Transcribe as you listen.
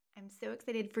so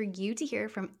excited for you to hear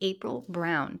from April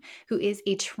Brown, who is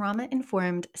a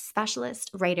trauma-informed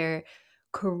specialist, writer,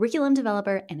 curriculum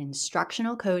developer, and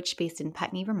instructional coach based in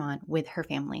Putney, Vermont, with her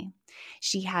family.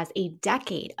 She has a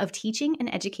decade of teaching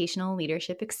and educational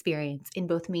leadership experience in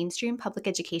both mainstream public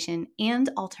education and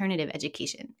alternative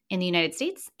education in the United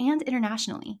States and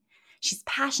internationally. She's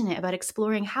passionate about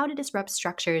exploring how to disrupt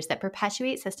structures that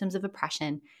perpetuate systems of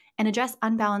oppression and address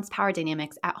unbalanced power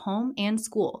dynamics at home and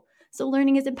school, so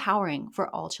learning is empowering for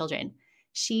all children.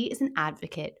 She is an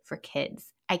advocate for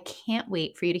kids. I can't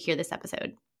wait for you to hear this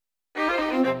episode.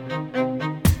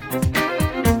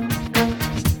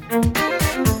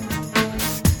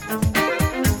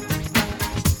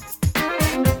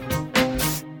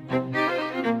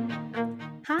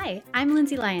 Hi, I'm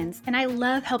Lindsay Lyons, and I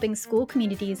love helping school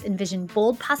communities envision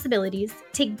bold possibilities,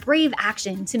 take brave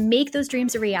action to make those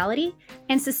dreams a reality,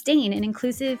 and sustain an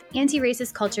inclusive,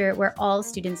 anti-racist culture where all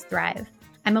students thrive.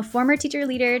 I'm a former teacher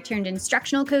leader turned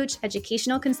instructional coach,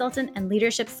 educational consultant, and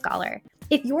leadership scholar.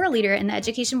 If you're a leader in the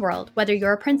education world, whether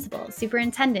you're a principal,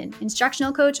 superintendent,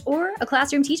 instructional coach, or a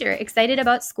classroom teacher excited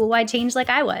about school-wide change like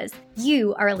I was,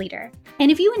 you are a leader. And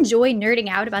if you enjoy nerding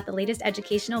out about the latest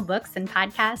educational books and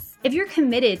podcasts, if you're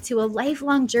committed to a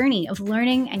lifelong journey of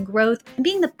learning and growth and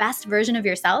being the best version of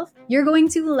yourself, you're going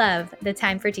to love the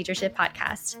Time for Teachership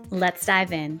podcast. Let's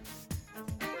dive in.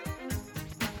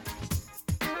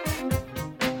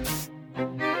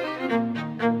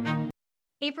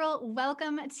 April,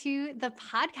 welcome to the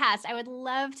podcast. I would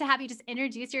love to have you just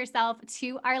introduce yourself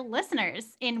to our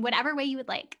listeners in whatever way you would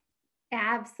like.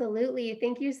 Absolutely.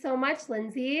 Thank you so much,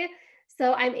 Lindsay.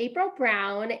 So I'm April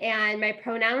Brown, and my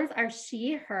pronouns are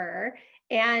she, her,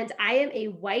 and I am a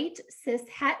white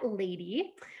cishet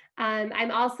lady.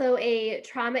 I'm also a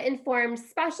trauma-informed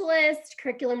specialist,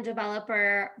 curriculum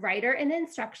developer, writer, and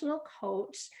instructional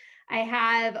coach. I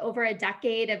have over a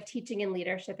decade of teaching and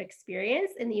leadership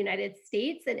experience in the United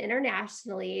States and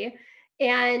internationally.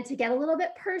 And to get a little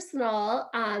bit personal,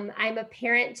 I'm a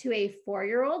parent to a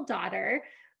 4-year-old daughter,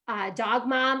 dog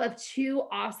mom of 2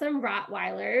 awesome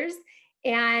Rottweilers,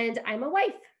 and I'm a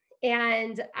wife.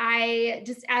 And I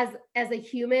just, as a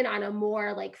human on a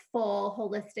more like full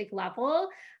holistic level,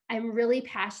 I'm really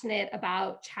passionate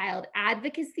about child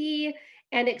advocacy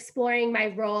and exploring my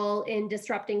role in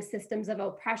disrupting systems of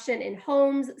oppression in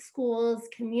homes, schools,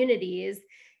 communities,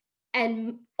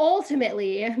 and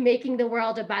ultimately making the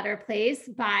world a better place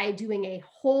by doing a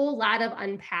whole lot of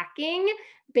unpacking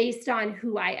based on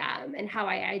who I am and how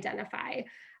I identify.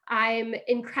 I'm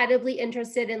incredibly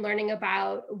interested in learning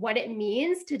about what it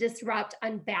means to disrupt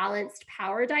unbalanced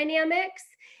power dynamics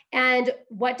and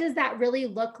what does that really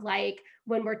look like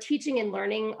when we're teaching and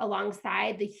learning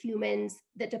alongside the humans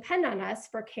that depend on us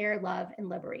for care, love, and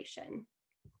liberation.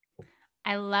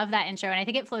 I love that intro. And I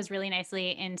think it flows really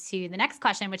nicely into the next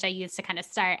question, which I use to kind of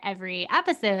start every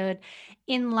episode.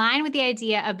 In line with the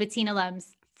idea of Bateen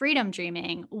alums freedom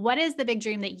dreaming, what is the big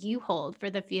dream that you hold for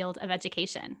the field of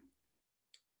education?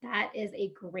 That is a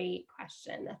great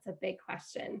question. That's a big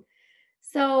question.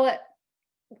 So,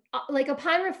 like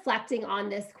upon reflecting on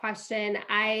this question,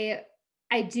 I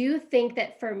do think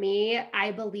that for me,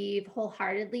 I believe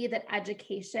wholeheartedly that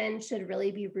education should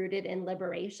really be rooted in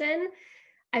liberation.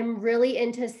 I'm really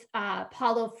into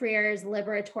Paulo Freire's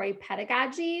liberatory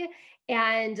pedagogy.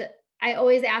 And I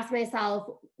always ask myself,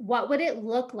 what would it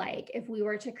look like if we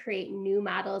were to create new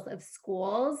models of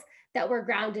schools that were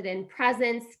grounded in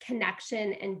presence,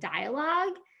 connection, and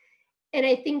dialogue? And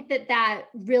I think that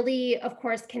really, of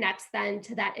course, connects then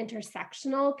to that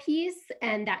intersectional piece.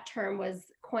 And that term was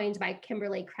coined by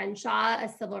Kimberly Crenshaw, a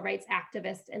civil rights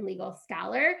activist and legal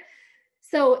scholar.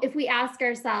 So if we ask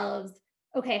ourselves,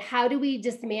 okay, how do we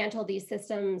dismantle these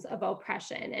systems of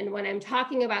oppression? And when I'm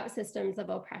talking about systems of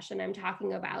oppression, I'm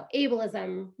talking about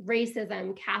ableism,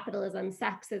 racism, capitalism,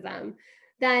 sexism.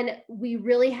 Then we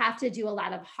really have to do a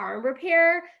lot of harm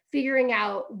repair, figuring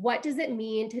out what does it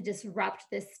mean to disrupt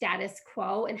this status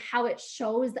quo and how it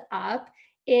shows up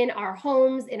in our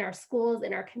homes, in our schools,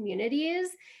 in our communities.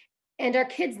 And our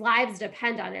kids' lives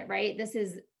depend on it, right? This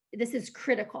is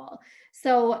critical.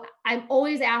 So I'm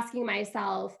always asking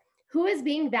myself, who is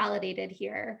being validated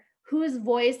here? Whose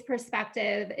voice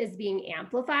perspective is being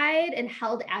amplified and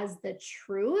held as the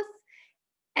truth?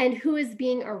 And who is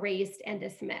being erased and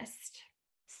dismissed?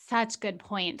 Such good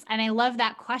points. And I love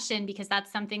that question because that's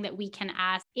something that we can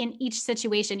ask in each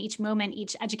situation, each moment,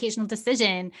 each educational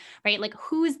decision, right? Like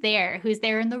who's there? Who's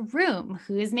there in the room?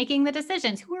 Who's making the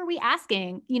decisions? Who are we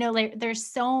asking? There's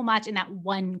so much in that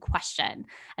one question.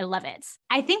 I love it.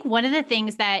 I think one of the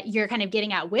things that you're kind of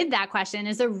getting at with that question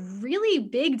is a really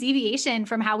big deviation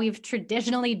from how we've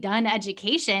traditionally done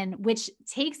education, which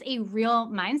takes a real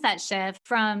mindset shift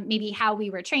from maybe how we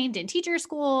were trained in teacher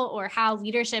school or how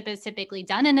leadership is typically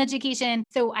done in education.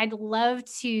 So I'd love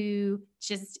to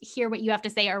just hear what you have to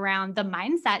say around the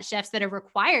mindset shifts that are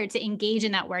required to engage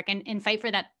in that work and fight for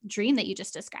that dream that you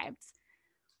just described.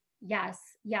 Yes,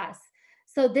 yes.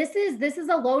 So this is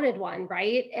a loaded one,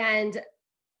 right? And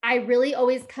I really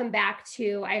always come back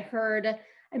to,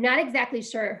 I'm not exactly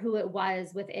sure who it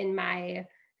was within my,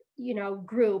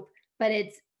 group, but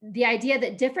it's the idea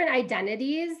that different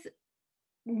identities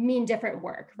mean different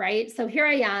work, right? So here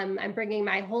I am, I'm bringing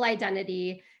my whole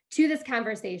identity to this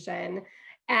conversation.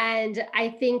 And I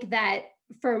think that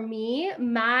for me,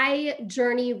 my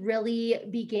journey really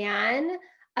began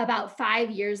about 5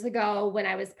 years ago when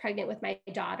I was pregnant with my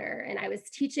daughter and I was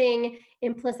teaching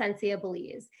in Placencia,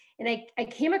 Belize. And I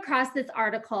came across this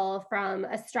article from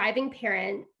a striving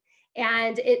parent,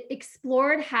 and it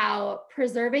explored how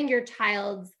preserving your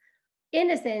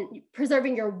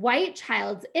white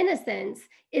child's innocence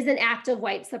is an act of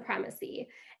white supremacy.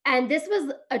 And this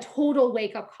was a total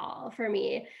wake up call for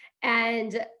me.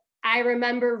 And I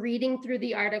remember reading through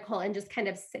the article and just kind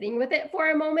of sitting with it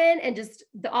for a moment, and just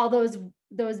all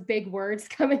those big words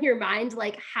come in your mind,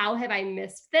 like, how have I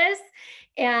missed this?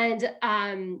 And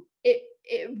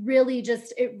it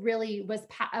really was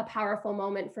a powerful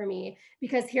moment for me,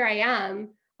 because here I am,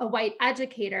 a white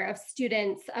educator of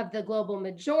students of the global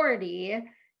majority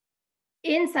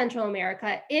in Central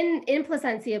America, in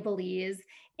Placencia, Belize.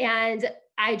 And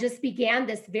I just began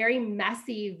this very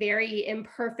messy, very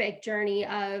imperfect journey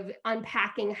of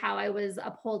unpacking how I was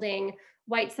upholding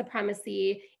white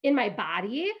supremacy in my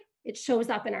body. It shows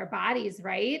up in our bodies,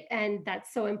 right? And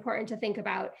that's so important to think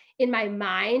about, in my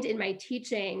mind, in my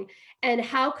teaching. And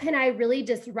how can I really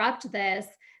disrupt this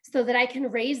so that I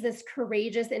can raise this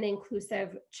courageous and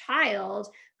inclusive child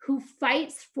who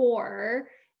fights for,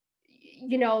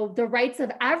 the rights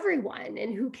of everyone,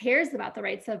 and who cares about the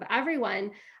rights of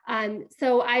everyone.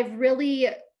 So I've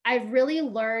really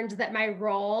learned that my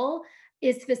role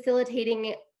is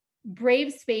facilitating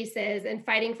brave spaces and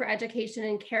fighting for education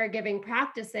and caregiving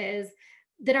practices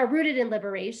that are rooted in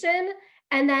liberation.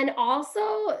 And then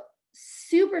also,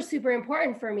 super, super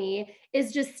important for me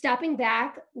is just stepping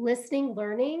back, listening,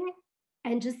 learning,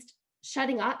 and just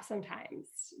shutting up sometimes.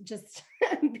 Just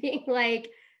being like,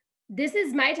 this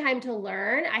is my time to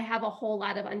learn. I have a whole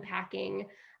lot of unpacking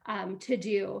to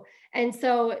do. And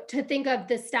so to think of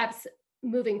the steps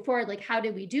moving forward, like, how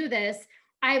do we do this?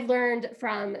 I've learned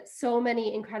from so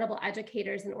many incredible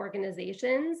educators and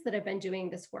organizations that have been doing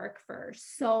this work for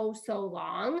so, so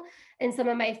long. And some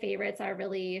of my favorites are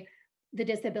really the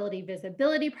Disability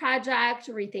Visibility Project,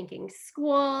 Rethinking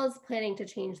Schools, Planning to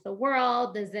Change the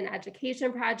World, the Zen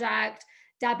Education Project,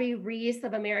 Debbie Reese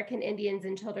of American Indians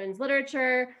in Children's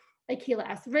Literature, Akila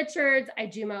S. Richards,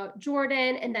 Ijuma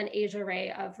Jordan, and then Asia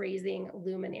Ray of Raising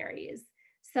Luminaries.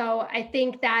 So I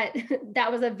think that that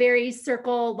was a very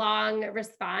long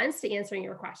response to answering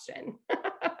your question.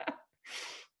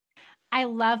 I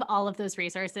love all of those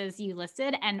resources you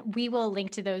listed, and we will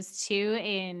link to those too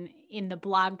in the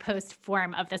blog post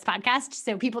form of this podcast,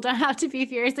 so people don't have to be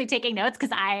furiously taking notes,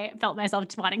 because I felt myself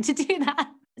wanting to do that.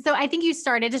 So I think you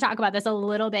started to talk about this a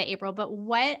little bit, April, but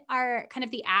what are kind of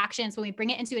the actions when we bring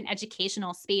it into an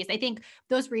educational space? I think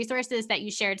those resources that you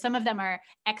shared, some of them are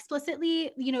explicitly,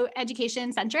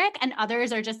 education centric, and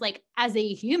others are just like, as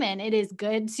a human, it is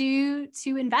good to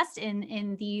invest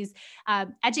in these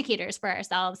educators for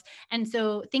ourselves. And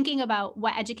so thinking about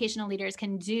what educational leaders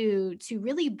can do to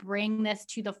really bring this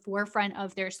to the forefront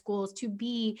of their schools, to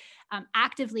be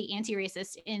actively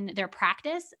anti-racist in their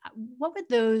practice, what would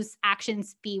those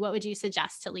actions be? What would you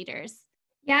suggest to leaders?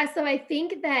 Yeah, so I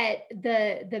think that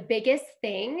the biggest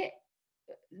thing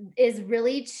is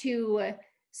really to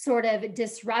sort of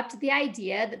disrupt the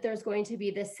idea that there's going to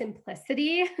be this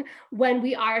simplicity when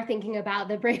we are thinking about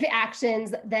the brave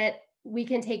actions that we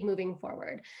can take moving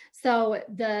forward. So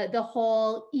the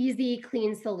whole easy,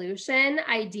 clean solution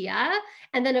idea,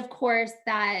 and then of course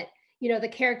that, the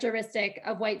characteristic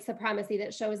of white supremacy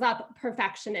that shows up,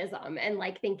 perfectionism, and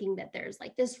like thinking that there's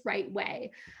like this right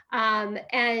way.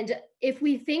 And if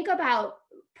we think about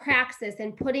praxis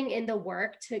and putting in the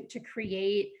work to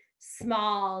create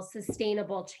small,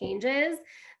 sustainable changes,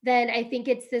 then I think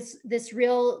it's this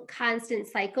real constant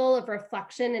cycle of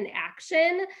reflection and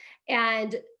action,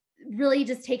 and really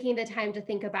just taking the time to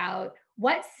think about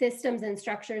what systems and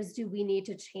structures do we need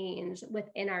to change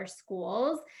within our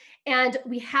schools. And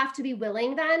we have to be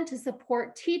willing then to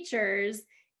support teachers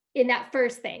in that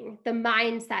first thing, the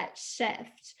mindset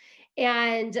shift.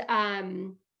 And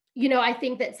I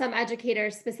think that some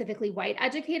educators, specifically white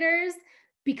educators,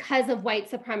 because of white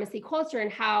supremacy culture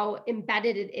and how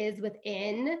embedded it is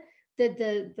within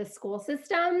the school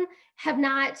system, have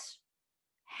not,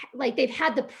 like, they've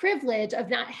had the privilege of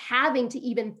not having to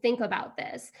even think about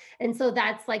this. And so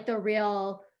that's like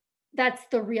that's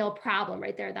the real problem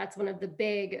right there. That's one of the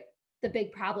big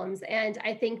problems. And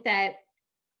I think that,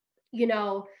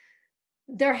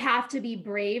 there have to be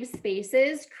brave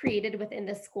spaces created within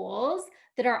the schools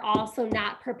that are also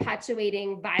not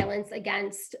perpetuating violence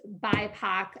against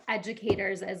BIPOC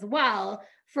educators as well,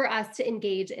 for us to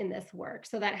engage in this work.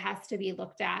 So that has to be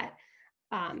looked at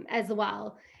as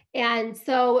well. And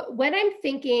so when I'm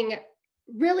thinking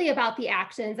really about the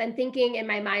actions, I'm thinking in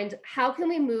my mind, how can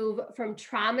we move from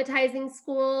traumatizing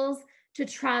schools to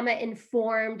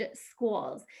trauma-informed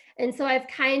schools? And so I've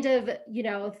kind of,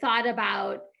 thought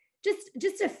about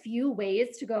just a few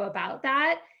ways to go about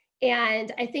that.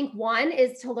 And I think one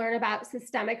is to learn about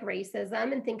systemic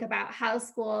racism and think about how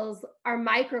schools are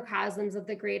microcosms of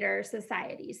the greater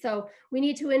society. So we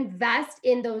need to invest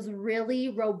in those really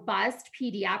robust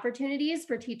PD opportunities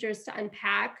for teachers to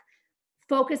unpack,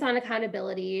 focus on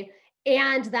accountability,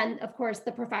 and then, of course,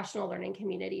 the professional learning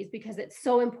communities, because it's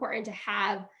so important to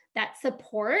have that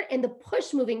support and the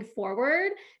push moving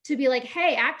forward to be like,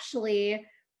 hey, actually,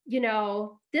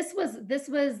 this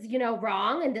was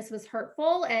wrong, and this was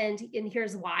hurtful, and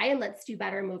here's why, and let's do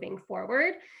better moving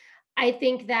forward. I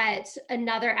think that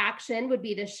another action would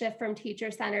be to shift from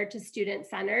teacher-centered to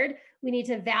student-centered. We need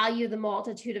to value the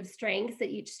multitude of strengths that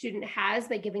each student has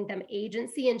by giving them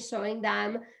agency and showing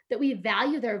them that we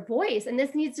value their voice. And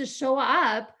this needs to show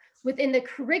up within the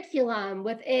curriculum,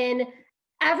 within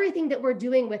everything that we're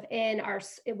doing within our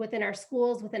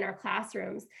schools, within our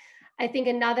classrooms. I think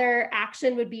another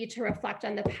action would be to reflect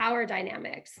on the power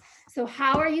dynamics. So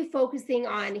how are you focusing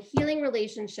on healing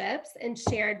relationships and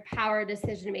shared power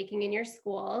decision-making in your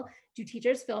school? Do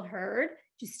teachers feel heard?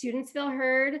 Do students feel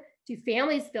heard? Do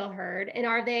families feel heard? And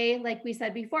are they, like we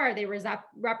said before, are they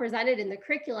represented in the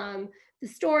curriculum, the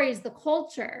stories, the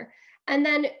culture? And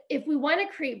then if we want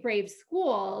to create brave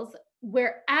schools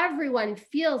where everyone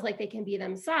feels like they can be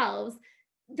themselves,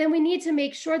 then we need to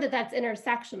make sure that that's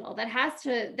intersectional. That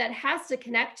has to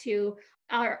connect to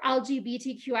our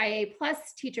LGBTQIA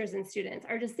plus teachers and students,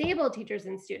 our disabled teachers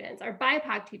and students, our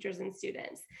BIPOC teachers and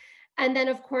students. And then,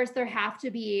 of course, there have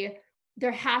to be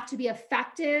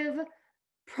effective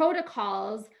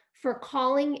protocols for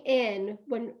calling in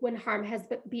when harm has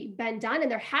been done,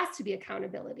 and there has to be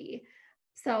accountability.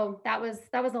 So that was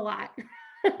a lot.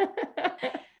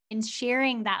 In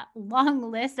sharing that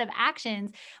long list of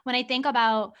actions, when I think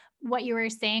about what you were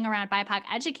saying around BIPOC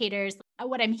educators,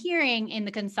 what I'm hearing in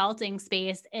the consulting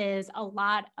space is a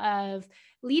lot of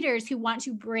leaders who want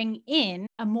to bring in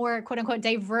a more quote unquote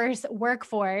diverse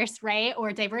workforce, right?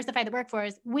 Or diversify the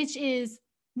workforce, which is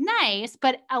nice,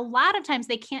 but a lot of times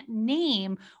they can't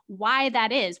name why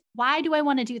that is. Why do I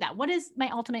want to do that? What is my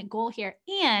ultimate goal here?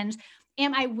 And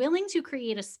am I willing to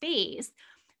create a space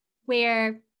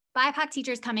where BIPOC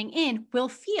teachers coming in will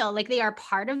feel like they are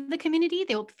part of the community,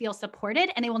 they will feel supported,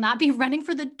 and they will not be running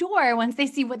for the door once they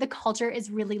see what the culture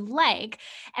is really like.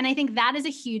 And I think that is a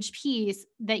huge piece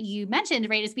that you mentioned,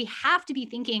 right? Is we have to be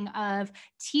thinking of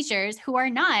teachers who are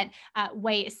not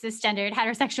white, cisgendered,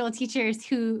 heterosexual teachers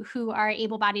who are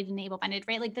able-bodied and able-minded,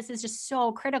 right? Like this is just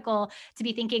so critical to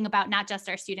be thinking about not just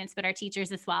our students, but our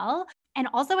teachers as well. And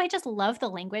also, I just love the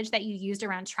language that you used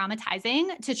around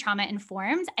traumatizing to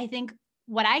trauma-informed. I think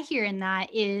what I hear in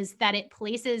that is that it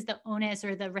places the onus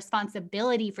or the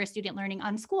responsibility for student learning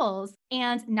on schools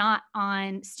and not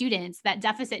on students. That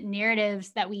deficit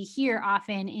narratives that we hear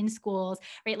often in schools,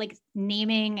 right? Like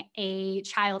naming a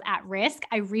child at risk.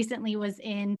 I recently was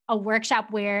in a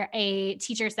workshop where a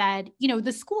teacher said,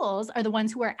 the schools are the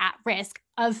ones who are at risk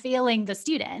of failing the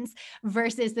students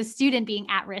versus the student being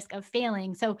at risk of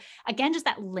failing. So again, just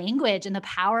that language and the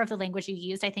power of the language you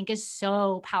used, I think is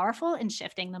so powerful in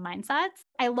shifting the mindsets.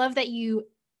 I love that you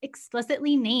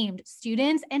explicitly named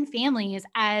students and families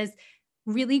as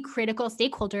really critical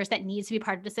stakeholders that need to be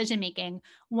part of decision-making.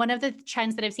 One of the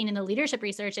trends that I've seen in the leadership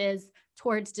research is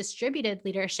towards distributed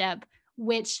leadership,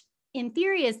 which in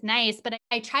theory is nice, but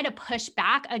I try to push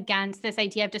back against this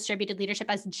idea of distributed leadership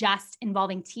as just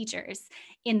involving teachers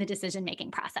in the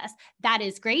decision-making process. That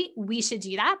is great. We should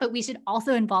do that, but we should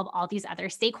also involve all these other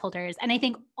stakeholders. And I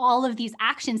think all of these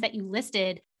actions that you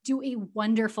listed do a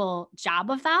wonderful job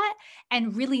of that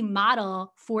and really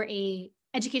model for a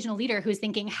educational leader who's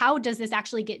thinking, how does this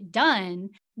actually get done?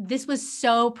 This was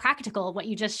so practical, what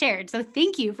you just shared. So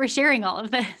thank you for sharing all of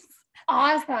this.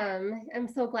 Awesome. I'm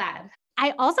so glad.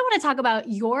 I also want to talk about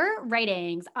your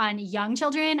writings on young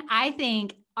children. I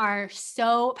think are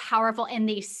so powerful and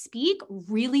they speak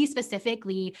really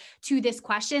specifically to this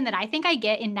question that I think I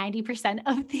get in 90%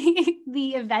 of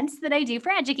the events that I do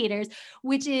for educators,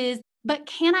 which is, but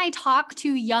can I talk to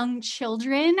young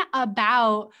children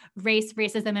about race,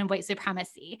 racism, and white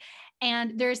supremacy?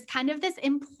 And there's kind of this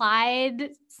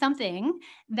implied something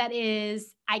that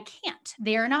is, I can't.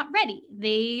 They're not ready.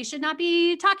 They should not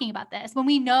be talking about this when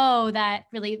we know that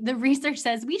really the research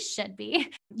says we should be.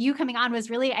 You coming on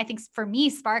was really, I think for me,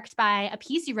 sparked by a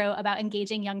piece you wrote about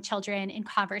engaging young children in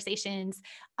conversations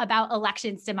about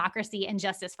elections, democracy, and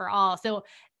justice for all. So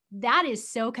that is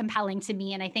so compelling to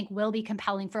me, and I think will be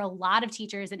compelling for a lot of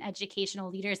teachers and educational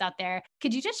leaders out there.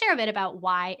 Could you just share a bit about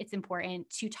why it's important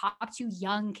to talk to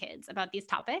young kids about these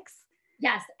topics?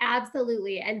 Yes,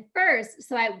 absolutely. And first,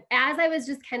 as I was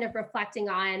just kind of reflecting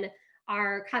on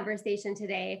our conversation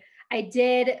today, I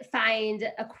did find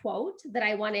a quote that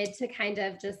I wanted to kind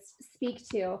of just speak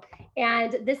to.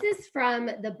 And this is from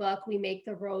the book, We Make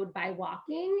the Road by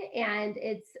Walking. And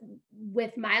it's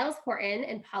with Myles Horton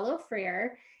and Paulo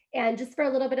Freire. And just for a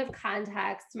little bit of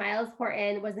context, Myles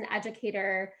Horton was an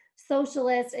educator,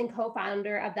 socialist, and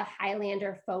co-founder of the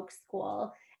Highlander Folk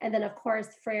School. And then, of course,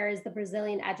 Freire is the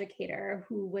Brazilian educator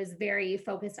who was very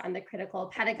focused on the critical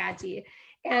pedagogy.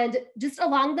 And just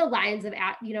along the lines of,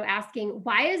 asking,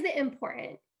 why is it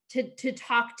important to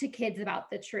talk to kids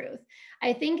about the truth?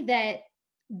 I think that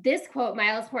this quote,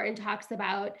 Myles Horton talks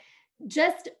about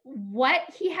just what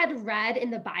he had read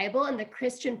in the Bible and the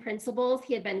Christian principles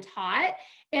he had been taught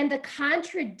and the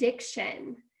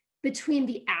contradiction between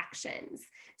the actions.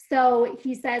 So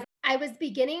he says, I was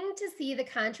beginning to see the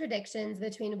contradictions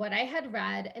between what I had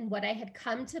read and what I had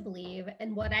come to believe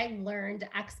and what I learned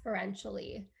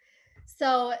experientially.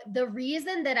 So the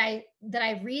reason that I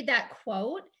read that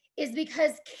quote is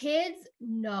because kids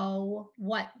know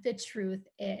what the truth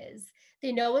is.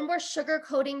 They know when we're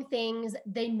sugarcoating things.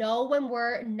 They know when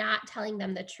we're not telling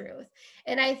them the truth.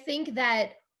 And I think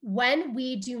that when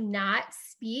we do not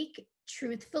speak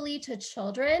truthfully to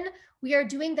children, we are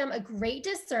doing them a great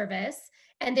disservice,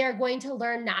 and they're going to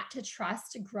learn not to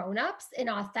trust grown-ups in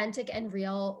authentic and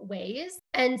real ways.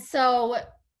 And so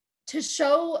to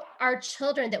show our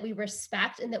children that we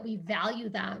respect and that we value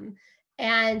them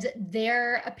and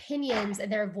their opinions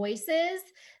and their voices,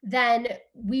 then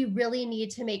we really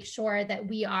need to make sure that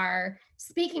we are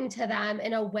speaking to them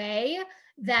in a way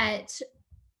that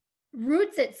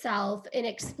roots itself in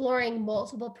exploring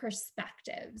multiple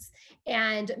perspectives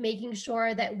and making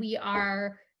sure that we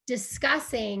are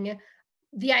discussing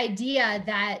the idea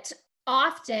that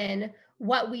often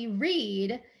what we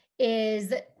read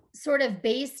is sort of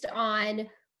based on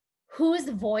whose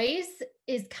voice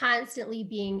is constantly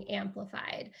being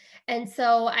amplified. And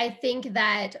so I think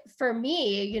that for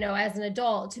me, as an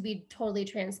adult, to be totally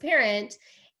transparent,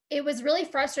 it was really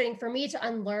frustrating for me to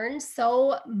unlearn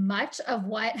so much of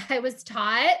what I was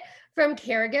taught from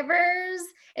caregivers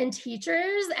and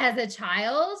teachers as a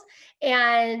child.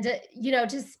 And,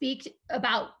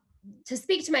 to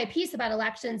speak to my piece about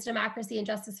elections, democracy, and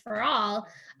justice for all,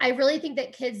 I really think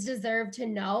that kids deserve to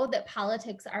know that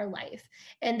politics are life,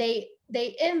 and they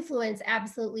influence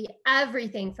absolutely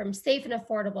everything from safe and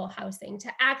affordable housing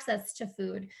to access to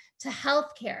food to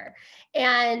healthcare.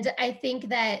 And I think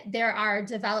that there are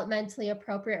developmentally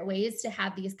appropriate ways to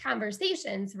have these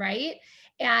conversations, right?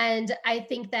 And I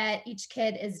think that each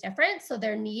kid is different. So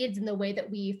their needs and the way that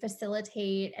we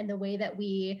facilitate and the way that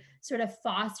we sort of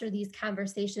foster these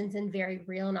conversations in very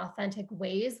real and authentic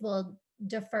ways will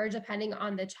differ depending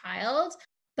on the child.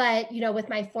 But, with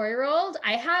my 4-year-old,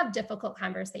 I have difficult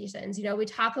conversations. We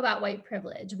talk about white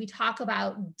privilege. We talk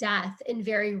about death in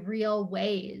very real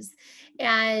ways.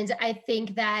 And I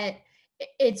think that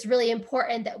it's really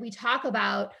important that we talk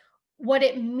about what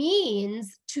it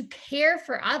means to care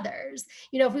for others.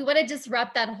 If we want to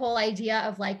disrupt that whole idea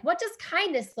of what does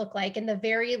kindness look like in the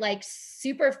very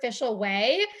superficial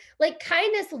way,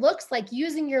 kindness looks like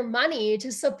using your money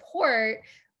to support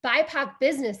BIPOC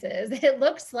businesses. It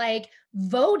looks like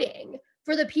voting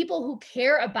for the people who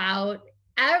care about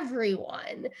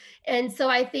everyone. And so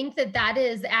I think that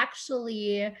is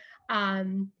actually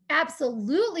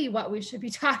absolutely what we should be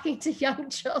talking to young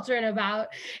children about,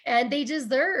 and they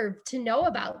deserve to know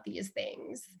about these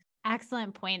things.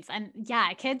 Excellent points. And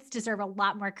yeah, kids deserve a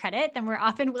lot more credit than we're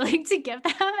often willing to give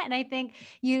them. And I think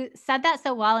you said that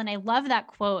so well. And I love that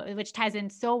quote, which ties in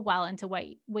so well into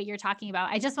what you're talking about.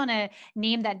 I just want to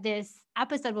name that this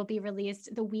episode will be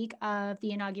released the week of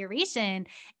the inauguration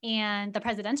and the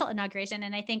presidential inauguration.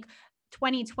 And I think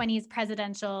 2020's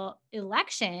presidential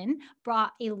election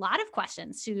brought a lot of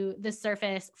questions to the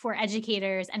surface for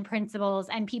educators and principals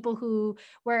and people who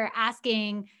were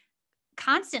asking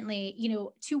constantly,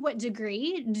 to what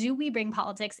degree do we bring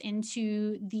politics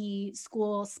into the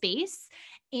school space,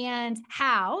 and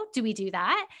how do we do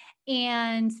that?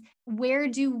 And where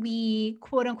do we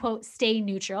quote unquote stay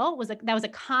neutral? That was a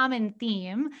common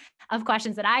theme of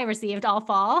questions that I received all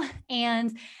fall.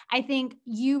 And I think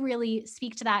you really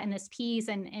speak to that in this piece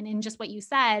and in just what you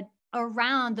said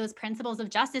around those principles of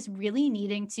justice really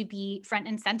needing to be front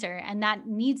and center. And that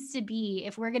needs to be,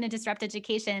 if we're going to disrupt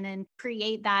education and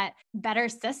create that better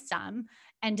system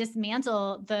and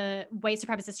dismantle the white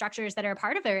supremacist structures that are a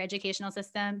part of our educational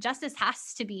system, justice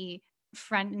has to be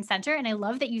front and center. And I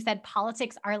love that you said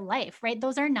politics are life, right?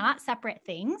 Those are not separate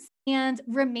things. And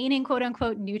remaining quote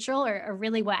unquote neutral, or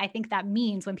really what I think that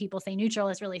means when people say neutral,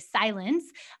 is really silence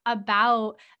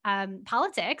about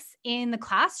politics in the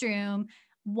classroom.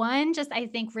 One, just I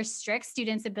think restricts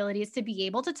students' abilities to be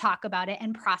able to talk about it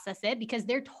and process it because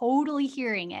they're totally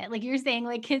hearing it. Like you're saying,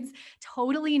 like kids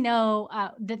totally know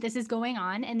that this is going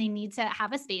on and they need to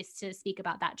have a space to speak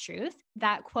about that truth.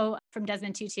 That quote from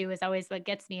Desmond Tutu is always what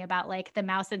gets me about like the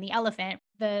mouse and the elephant.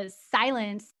 The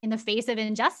silence in the face of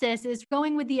injustice is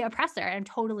going with the oppressor. I'm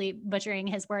totally butchering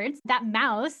his words. That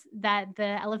mouse that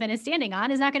the elephant is standing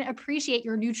on is not going to appreciate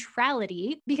your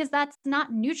neutrality because that's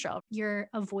not neutral. You're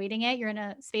avoiding it. You're in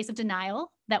a space of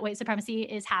denial that white supremacy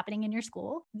is happening in your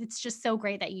school. It's just so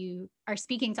great that you are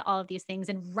speaking to all of these things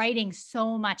and writing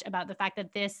so much about the fact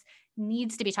that this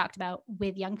needs to be talked about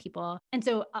with young people. And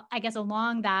so I guess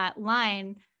along that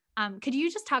line, could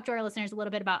you just talk to our listeners a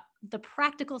little bit about the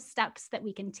practical steps that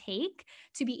we can take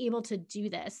to be able to do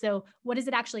this? So what does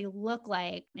it actually look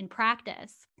like in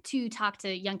practice to talk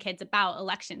to young kids about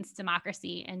elections,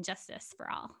 democracy, and justice for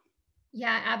all?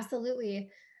 Yeah, absolutely.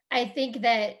 I think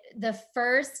that the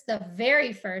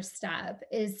very first step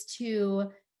is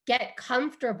to get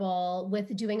comfortable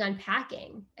with doing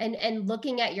unpacking and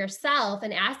looking at yourself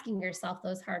and asking yourself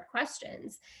those hard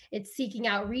questions. It's seeking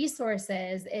out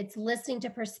resources, it's listening to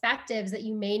perspectives that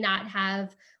you may not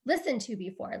have listened to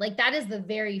before. Like that is the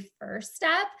very first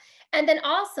step. And then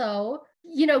also,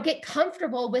 get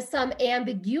comfortable with some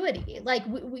ambiguity. Like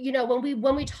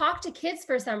when we talk to kids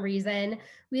for some reason,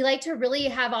 we like to really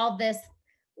have all this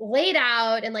laid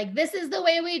out and like this is the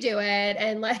way we do it,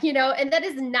 and like and that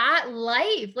is not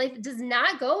life does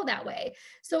not go that way.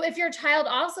 So if your child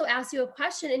also asks you a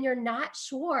question and you're not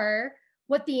sure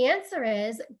what the answer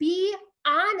is, be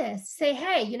honest. Say,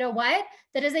 hey, you know what,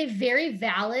 that is a very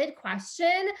valid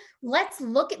question. Let's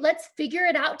figure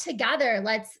it out together.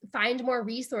 Let's find more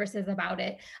resources about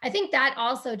it. I think that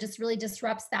also just really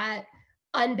disrupts that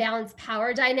unbalanced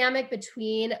power dynamic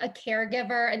between a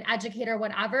caregiver, an educator,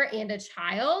 whatever, and a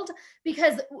child,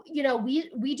 because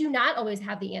we do not always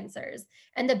have the answers.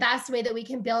 And the best way that we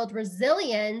can build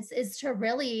resilience is to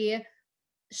really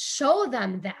show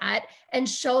them that and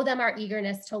show them our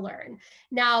eagerness to learn.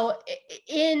 Now,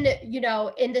 in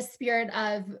the spirit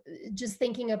of just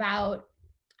thinking about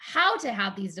how to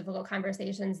have these difficult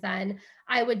conversations, then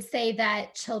I would say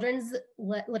that children's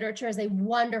literature is a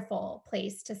wonderful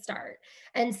place to start.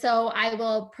 And so I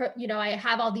will, I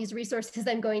have all these resources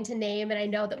I'm going to name, and I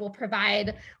know that we'll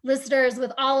provide listeners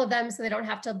with all of them so they don't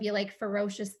have to be like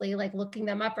ferociously like looking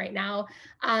them up right now.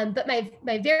 But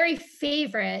my very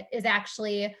favorite is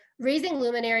actually Raising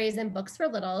Luminaries in Books for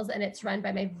Littles, and it's run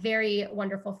by my very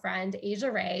wonderful friend,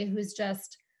 Asia Ray, who's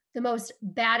just the most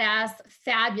badass,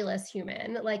 fabulous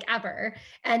human like ever.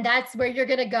 And that's where you're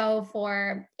going to go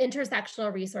for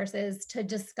intersectional resources to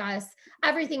discuss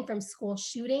everything from school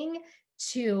shooting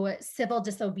to civil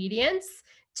disobedience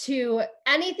to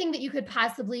anything that you could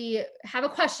possibly have a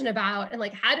question about. And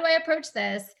like, how do I approach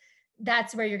this?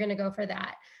 That's where you're going to go for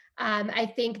that.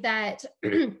 I think that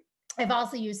I've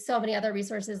also used so many other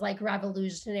resources like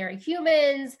Revolutionary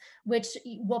Humans, which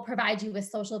will provide you with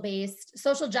social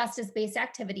justice-based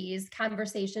activities,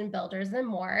 conversation builders, and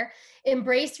more.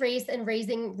 Embrace Race and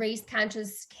Raising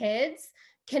Race-Conscious Kids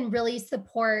can really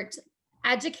support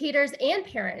educators and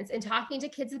parents in talking to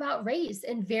kids about race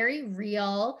in very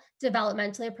real,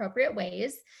 developmentally appropriate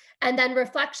ways. And then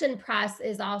Reflection Press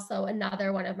is also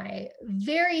another one of my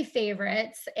very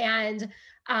favorites. And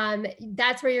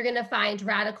that's where you're going to find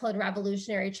radical and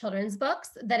revolutionary children's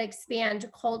books that expand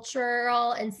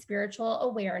cultural and spiritual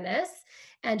awareness.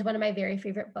 And one of my very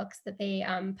favorite books that they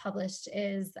published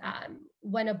is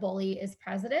When a Bully is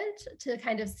President, to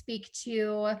kind of speak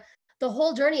to the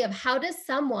whole journey of how does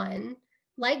someone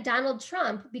like Donald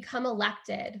Trump become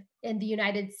elected in the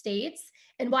United States,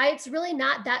 and why it's really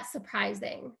not that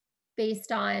surprising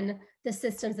based on the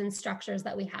systems and structures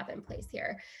that we have in place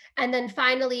here. And then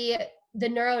finally, the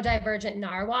Neurodivergent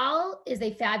Narwhal is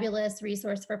a fabulous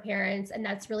resource for parents, and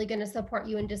that's really going to support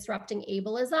you in disrupting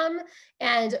ableism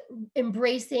and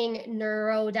embracing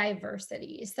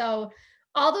neurodiversity. So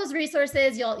all those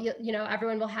resources,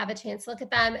 everyone will have a chance to look at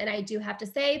them. And I do have to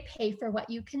say, pay for what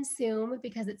you consume,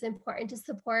 because it's important to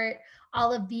support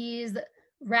all of these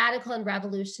radical and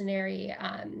revolutionary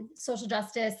social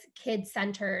justice,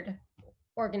 kid-centered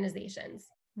organizations.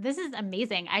 This is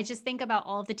amazing. I just think about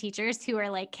all of the teachers who are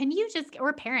like,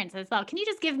 or parents as well, can you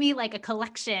just give me like a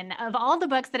collection of all the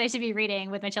books that I should be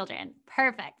reading with my children?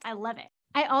 Perfect. I love it.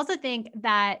 I also think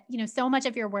that, so much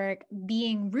of your work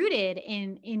being rooted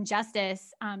in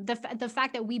justice, the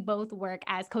fact that we both work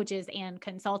as coaches and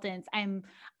consultants, I'm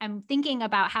thinking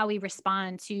about how we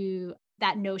respond to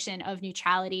that notion of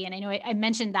neutrality. And I know I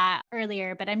mentioned that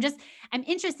earlier, but I'm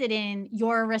interested in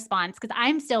your response, because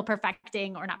I'm still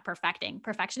perfecting, or not perfecting.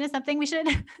 Perfection is something we should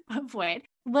avoid.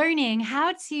 Learning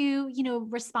how to,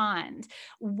 respond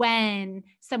when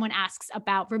someone asks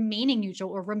about remaining neutral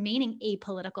or remaining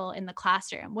apolitical in the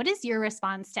classroom. What is your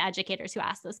response to educators who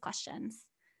ask those questions?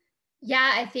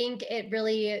 Yeah, I think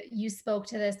you spoke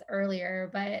to this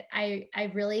earlier, but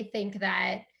I really think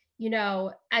that,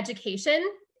 education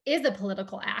is a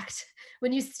political act.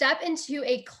 When you step into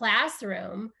a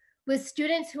classroom with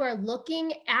students who are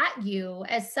looking at you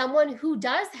as someone who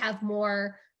does have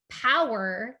more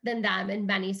power than them in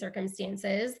many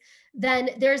circumstances,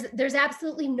 then there's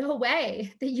absolutely no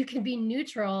way that you can be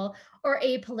neutral or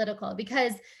apolitical,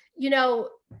 because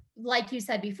like you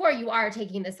said before, you are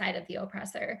taking the side of the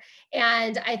oppressor.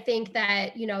 And I think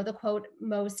that the quote,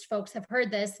 most folks have heard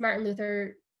this, Martin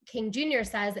Luther King Jr.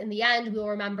 says, in the end, we will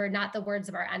remember not the words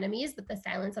of our enemies, but the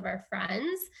silence of our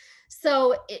friends.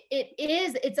 So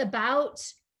it's about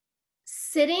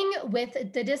sitting with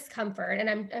the discomfort.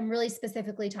 And I'm really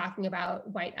specifically talking about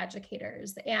white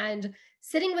educators, and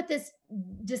sitting with this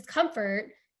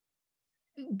discomfort,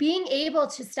 being able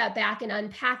to step back and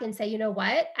unpack and say, you know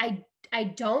what, I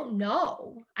don't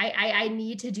know. I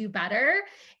need to do better.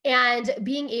 And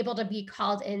being able to be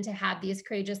called in to have these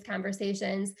courageous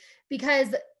conversations,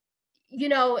 because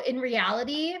in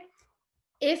reality,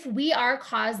 if we are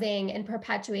causing and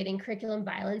perpetuating curriculum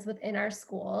violence within our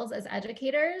schools as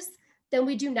educators, then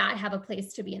we do not have a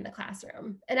place to be in the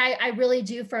classroom. And I really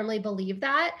do firmly believe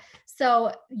that.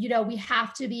 So, we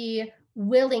have to be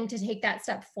willing to take that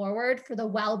step forward for the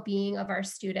well-being of our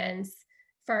students,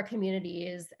 for our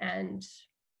communities, and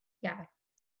yeah.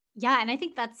 Yeah. And I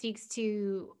think that speaks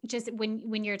to just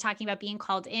when you're talking about being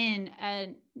called in,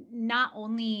 not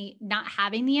only not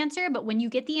having the answer, but when you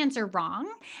get the answer wrong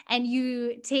and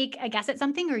you take a guess at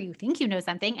something, or you think you know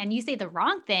something and you say the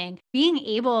wrong thing, being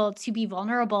able to be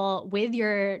vulnerable with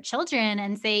your children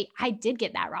and say, I did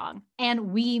get that wrong.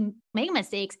 And we make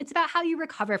mistakes. It's about how you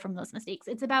recover from those mistakes.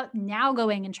 It's about now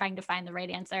going and trying to find the right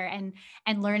answer, and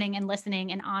learning and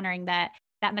listening and honoring that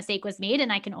mistake was made,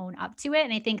 and I can own up to it.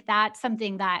 And I think that's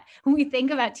something that when we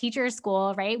think about teacher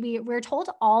school, right, we're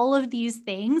told all of these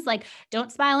things, like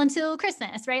don't smile until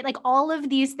Christmas, right? Like all of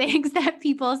these things that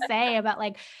people say about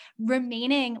like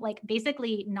remaining like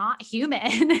basically not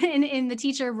human in the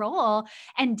teacher role,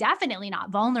 and definitely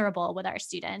not vulnerable with our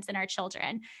students and our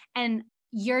children. And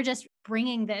you're just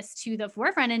bringing this to the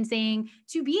forefront and saying,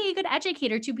 to be a good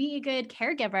educator, to be a good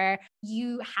caregiver,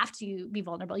 you have to be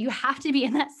vulnerable. You have to be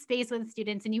in that space with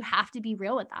students, and you have to be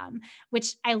real with them,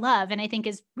 which I love. And I think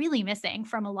is really missing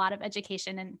from a lot of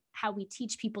education and how we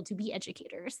teach people to be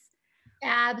educators.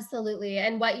 Absolutely.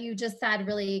 And what you just said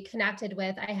really connected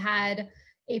with, I had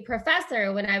a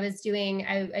professor when I was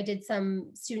I did some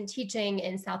student teaching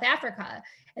in South Africa.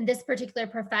 And this particular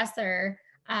professor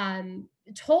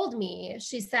told me,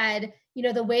 she said,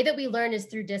 the way that we learn is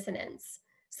through dissonance.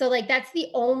 So like, that's the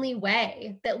only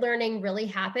way that learning really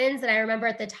happens. And I remember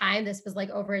at the time, this was like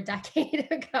over a decade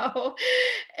ago,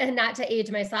 and not to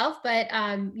age myself, but,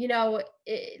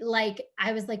 like,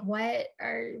 I was like, what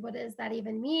does that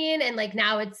even mean? And like,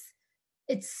 now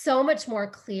it's so much more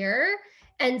clear.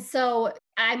 And so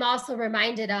I'm also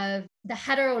reminded of the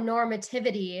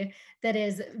heteronormativity that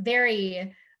is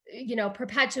very,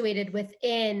 perpetuated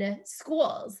within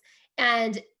schools.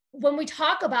 And when we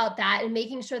talk about that and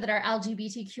making sure that our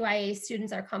LGBTQIA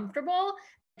students are comfortable,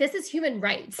 this is human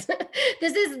rights.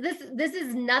 This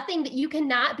is nothing that you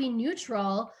cannot be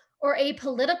neutral or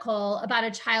apolitical about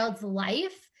a child's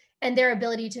life and their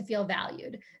ability to feel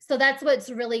valued. So that's what's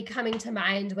really coming to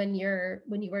mind when you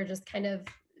were just kind of,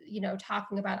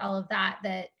 talking about all of that,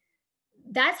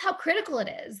 that's how critical it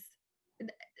is.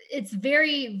 It's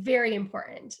very, very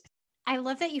important. I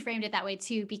love that you framed it that way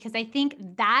too, because I think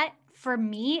that for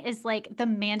me is like the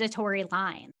mandatory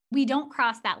line. We don't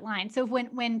cross that line. So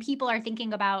when people are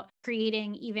thinking about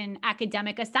creating even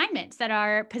academic assignments that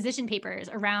are position papers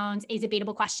around a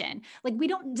debatable question, like we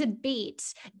don't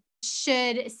debate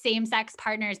should same-sex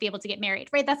partners be able to get married,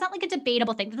 right? That's not like a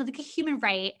debatable thing. That's like a human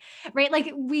right, right?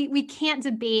 Like we can't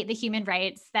debate the human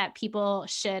rights that people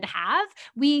should have.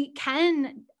 We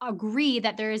can agree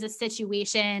that there is a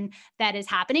situation that is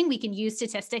happening. We can use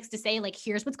statistics to say, like,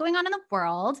 here's what's going on in the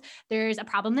world. There's a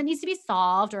problem that needs to be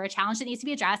solved or a challenge that needs to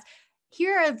be addressed.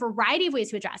 Here are a variety of ways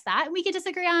to address that. And we could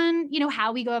disagree on,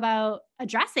 how we go about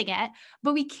addressing it,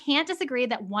 but we can't disagree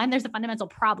that one, there's a fundamental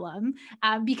problem,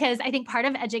 because I think part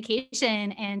of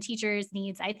education and teachers'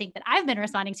 needs, I think that I've been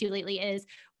responding to lately is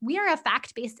we are a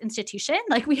fact-based institution.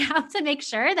 Like we have to make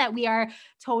sure that we are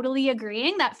totally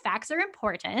agreeing that facts are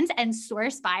important and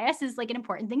source bias is like an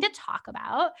important thing to talk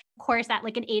about. Of course, at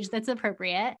like an age that's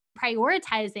appropriate,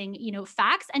 prioritizing,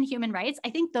 facts and human rights. I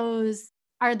think those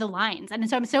are the lines. And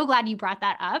so I'm so glad you brought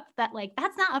that up, that like,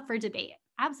 that's not up for debate.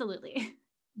 Absolutely.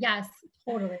 Yes,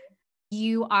 totally.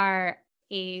 You are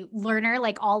a learner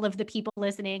like all of the people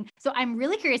listening. So I'm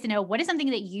really curious to know, what is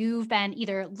something that you've been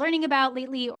either learning about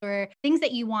lately or things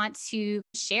that you want to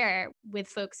share with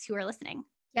folks who are listening?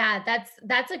 Yeah,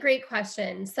 that's a great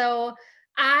question. So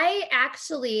I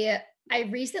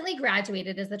recently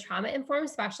graduated as a trauma-informed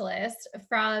specialist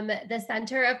from the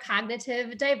Center of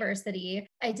Cognitive Diversity.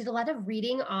 I did a lot of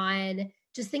reading on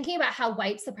just thinking about how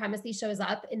white supremacy shows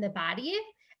up in the body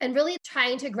and really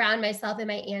trying to ground myself in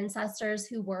my ancestors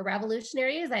who were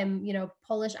revolutionaries. I'm,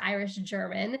 Polish, Irish,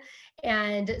 German.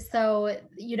 And so,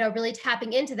 really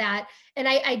tapping into that. And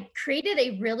I created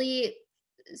a really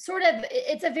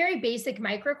it's a very basic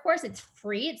micro course. It's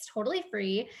free. It's totally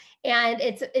free. And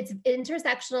it's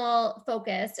intersectional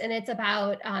focused, and it's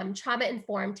about trauma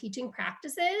informed teaching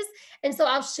practices. And so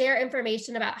I'll share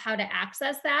information about how to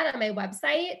access that on my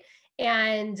website.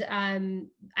 And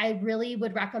I really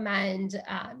would recommend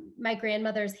My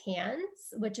Grandmother's Hands,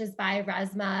 which is by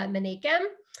Resmaa Menakem.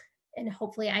 And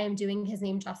hopefully I am doing his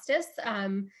name justice.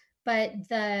 But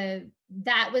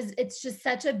it's just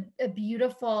such a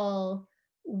beautiful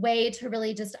way to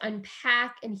really just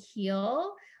unpack and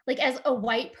heal. Like as a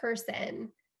white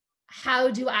person,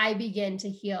 how do I begin to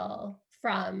heal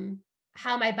from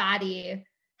how my body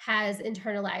has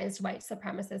internalized white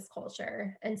supremacist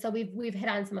culture? And so we've hit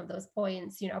on some of those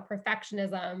points,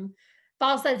 perfectionism,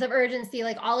 false sense of urgency,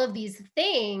 like all of these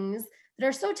things that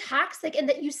are so toxic and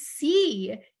that you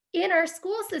see in our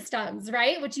school systems,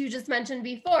 right? Which you just mentioned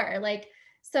before. Like,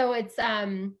 so it's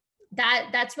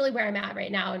that's really where I'm at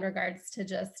right now in regards to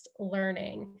just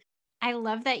learning. I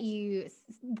love that you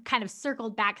kind of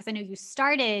circled back, because I know you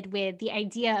started with the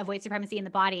idea of white supremacy in the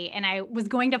body, and I was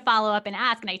going to follow up and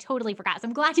ask, and I totally forgot. So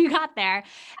I'm glad you got there,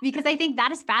 because I think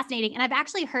that is fascinating. And I've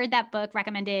actually heard that book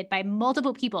recommended by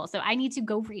multiple people, so I need to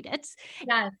go read it.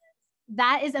 Yes.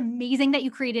 That is amazing that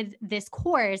you created this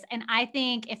course. And I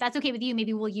think if that's okay with you,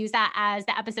 maybe we'll use that as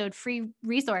the episode free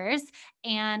resource,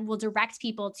 and we'll direct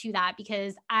people to that,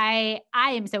 because I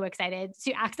am so excited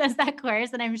to access that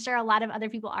course. And I'm sure a lot of other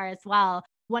people are as well.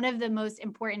 One of the most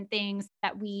important things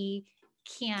that we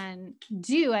can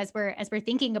do as we're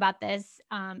thinking about this,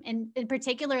 and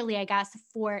particularly, I guess,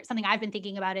 for something I've been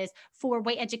thinking about is for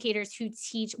white educators who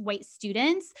teach white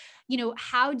students,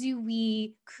 how do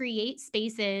we create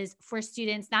spaces for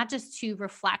students not just to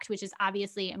reflect, which is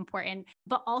obviously important,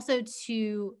 but also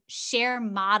to share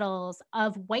models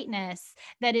of whiteness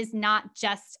that is not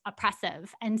just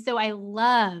oppressive. And so I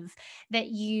love that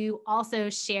you also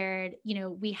shared,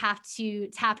 we have to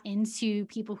tap into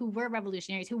people who were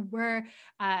revolutionaries, who were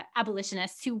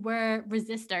abolitionists, who were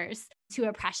resistors to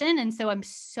oppression. And so I'm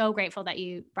so grateful that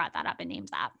you brought that up and named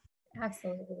that.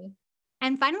 Absolutely.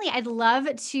 And finally, I'd love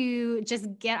to just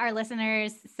get our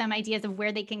listeners some ideas of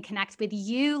where they can connect with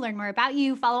you, learn more about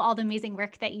you, follow all the amazing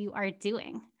work that you are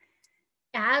doing.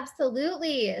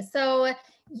 Absolutely. So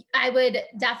I would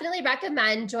definitely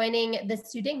recommend joining the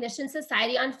Student Ignition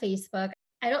Society on Facebook.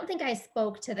 I don't think I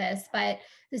spoke to this, but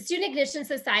the Student Ignition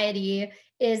Society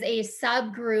is a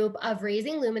subgroup of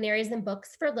Raising Luminaries and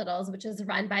Books for Littles, which is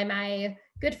run by my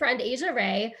good friend Asia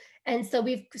Ray. And so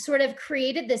we've sort of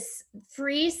created this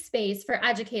free space for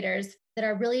educators that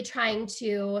are really trying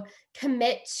to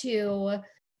commit to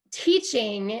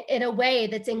teaching in a way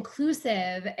that's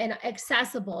inclusive and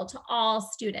accessible to all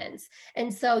students.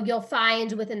 And so you'll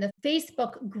find within the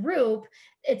Facebook group,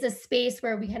 it's a space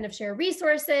where we kind of share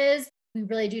resources. We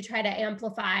really do try to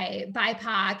amplify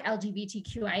BIPOC,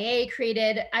 LGBTQIA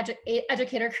created,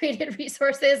 educator created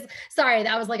resources. Sorry,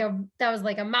 that was like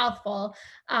a mouthful.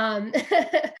 And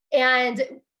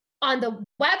on the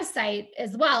website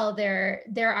as well, there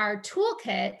are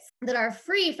toolkits that are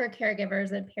free for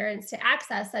caregivers and parents to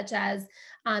access, such as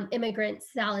Immigrant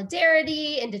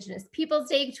Solidarity, Indigenous Peoples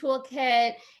Day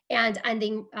Toolkit, and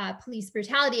Ending Police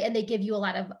Brutality. And they give you a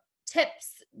lot of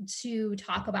tips to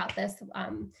talk about this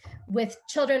with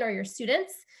children or your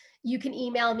students. You can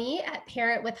email me at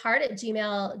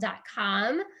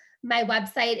parentwithheart@gmail.com. My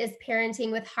website is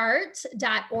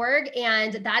parentingwithheart.org.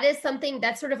 And that is something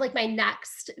that's sort of like my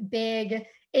next big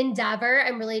endeavor.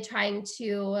 I'm really trying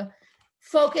to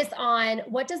focus on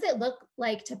what does it look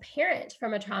like to parent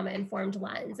from a trauma-informed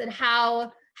lens, and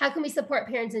how can we support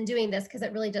parents in doing this? Because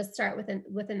it really does start within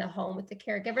the home with the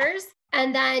caregivers.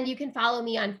 And then you can follow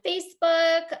me on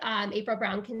Facebook, April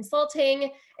Brown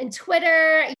Consulting, and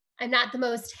Twitter. I'm not the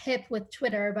most hip with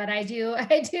Twitter, but I do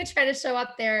try to show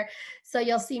up there. So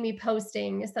you'll see me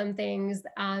posting some things,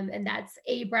 and that's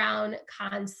A Brown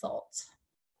Consult.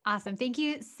 Awesome. Thank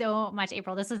you so much,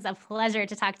 April. This was a pleasure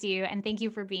to talk to you. And thank you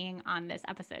for being on this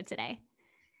episode today.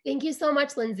 Thank you so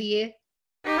much, Lindsay.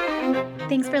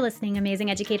 Thanks for listening, amazing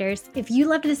educators. If you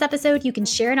loved this episode, you can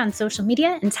share it on social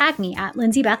media and tag me at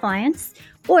Lindsay Beth Lyons,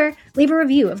 or leave a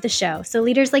review of the show so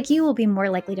leaders like you will be more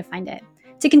likely to find it.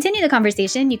 To continue the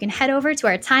conversation, you can head over to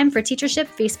our Time for Teachership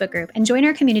Facebook group and join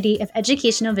our community of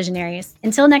educational visionaries.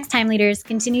 Until next time, leaders,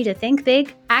 continue to think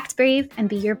big, act brave, and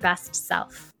be your best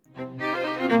self.